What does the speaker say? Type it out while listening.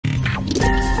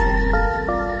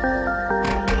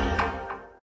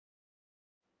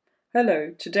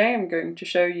Hello, today I'm going to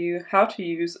show you how to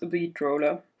use a bead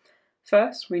roller.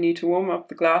 First, we need to warm up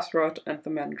the glass rod and the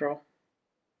mandrel.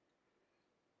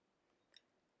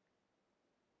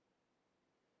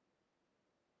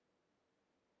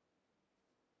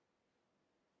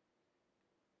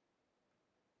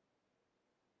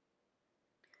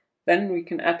 Then we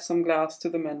can add some glass to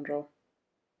the mandrel.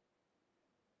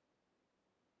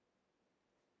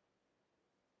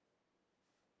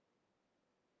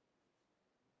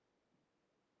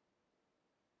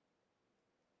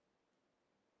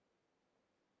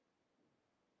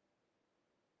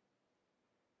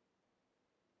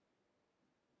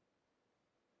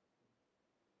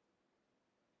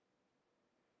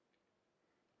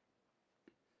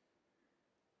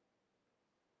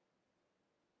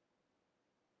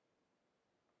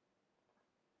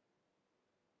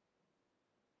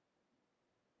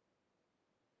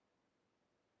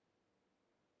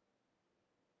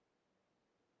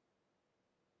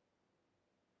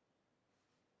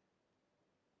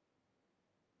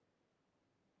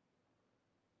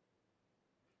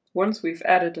 Once we've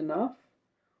added enough,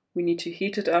 we need to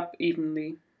heat it up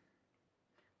evenly.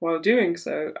 While doing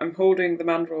so, I'm holding the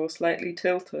mandrel slightly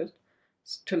tilted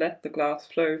to let the glass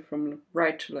flow from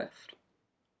right to left.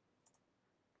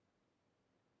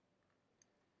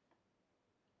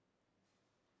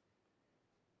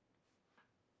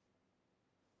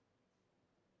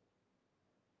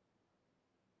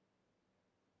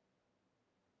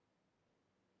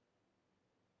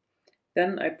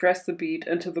 Then I press the bead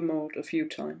into the mold a few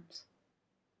times.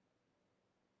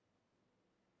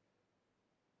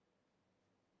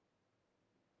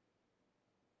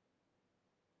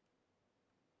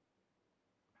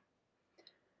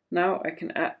 Now I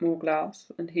can add more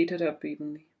glass and heat it up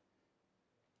evenly.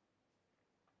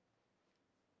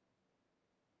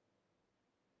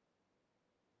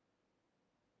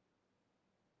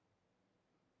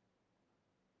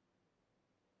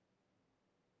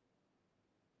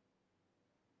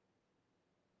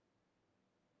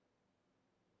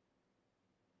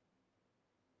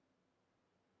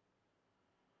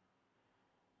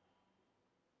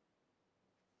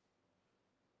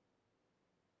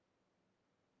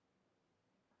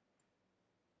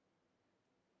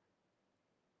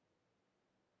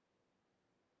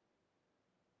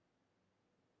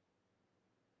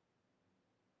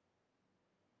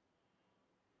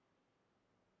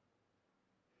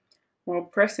 While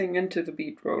pressing into the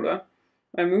bead roller,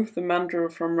 I move the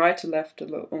mandrel from right to left a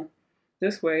little.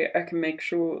 This way I can make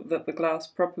sure that the glass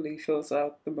properly fills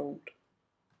out the mold.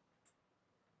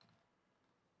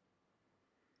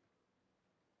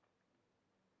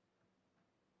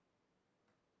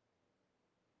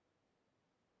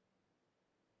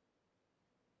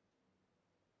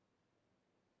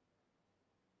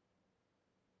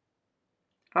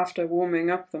 After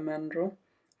warming up the mandrel,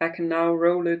 I can now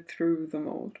roll it through the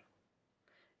mold.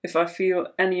 If I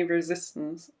feel any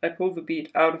resistance, I pull the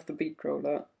bead out of the bead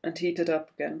roller and heat it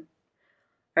up again.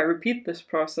 I repeat this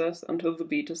process until the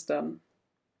bead is done.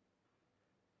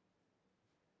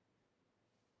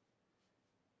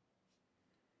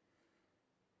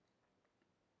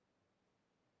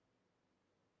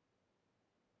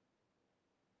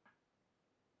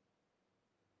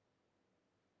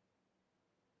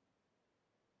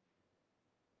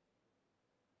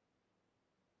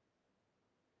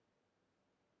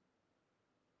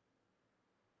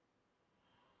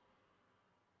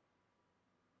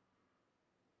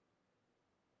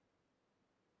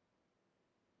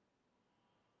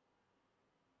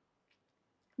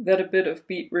 That a bit of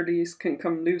bead release can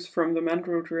come loose from the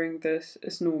mandrel during this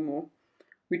is normal.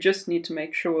 We just need to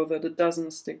make sure that it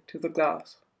doesn't stick to the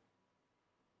glass.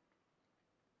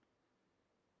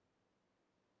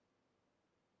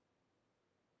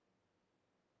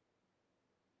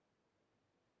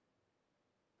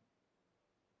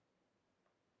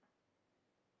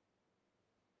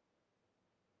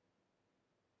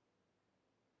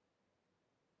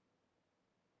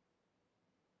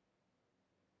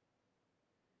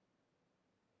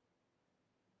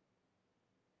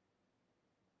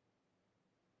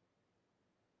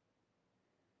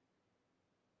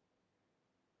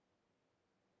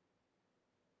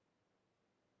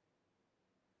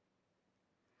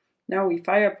 Now we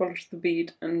fire polish the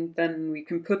bead and then we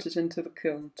can put it into the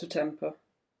kiln to temper.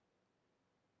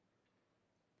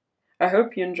 I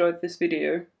hope you enjoyed this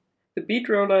video. The bead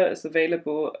roller is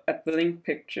available at the link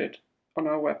pictured on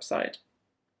our website.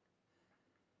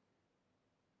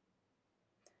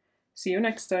 See you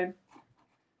next time.